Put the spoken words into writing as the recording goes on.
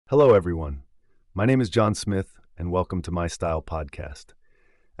Hello, everyone. My name is John Smith, and welcome to My Style Podcast.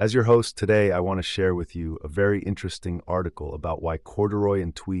 As your host today, I want to share with you a very interesting article about why corduroy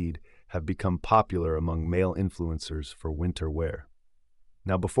and tweed have become popular among male influencers for winter wear.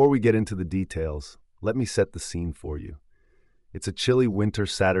 Now, before we get into the details, let me set the scene for you. It's a chilly winter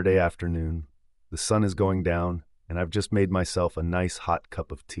Saturday afternoon. The sun is going down, and I've just made myself a nice hot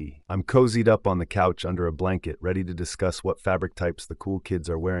cup of tea. I'm cozied up on the couch under a blanket, ready to discuss what fabric types the cool kids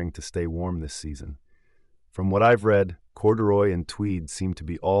are wearing to stay warm this season. From what I've read, corduroy and tweed seem to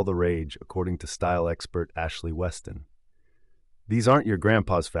be all the rage, according to style expert Weston. These aren't your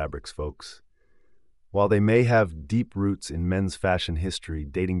grandpa's fabrics, folks. While they may have deep roots in men's fashion history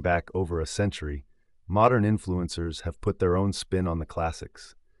dating back over a century, modern influencers have put their own spin on the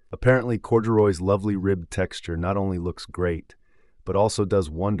classics. Apparently, corduroy's lovely ribbed texture not only looks great, but also does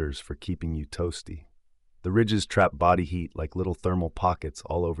wonders for keeping you toasty. The ridges trap body heat like little thermal pockets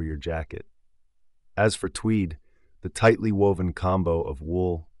all over your jacket. As for tweed, the tightly woven combo of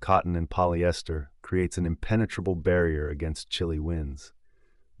wool, cotton, and polyester creates an impenetrable barrier against chilly winds.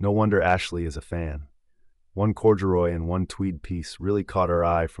 No wonder Ashley is a fan. One corduroy and one tweed piece really caught her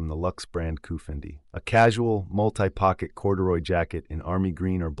eye from the Luxe brand Kufindi. A casual, multi-pocket corduroy jacket in army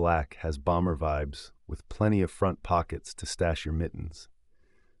green or black has bomber vibes, with plenty of front pockets to stash your mittens.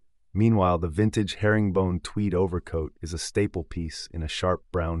 Meanwhile, the vintage herringbone tweed overcoat is a staple piece in a sharp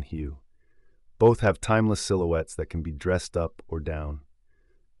brown hue. Both have timeless silhouettes that can be dressed up or down.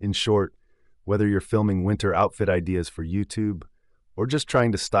 In short, whether you're filming winter outfit ideas for YouTube, or just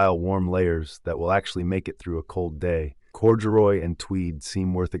trying to style warm layers that will actually make it through a cold day, corduroy and tweed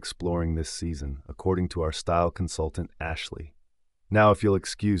seem worth exploring this season, according to our style consultant, Ashley. Now, if you'll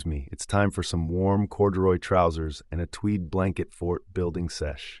excuse me, it's time for some warm corduroy trousers and a tweed blanket fort building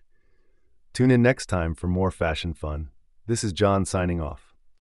sesh. Tune in next time for more fashion fun. This is John signing off.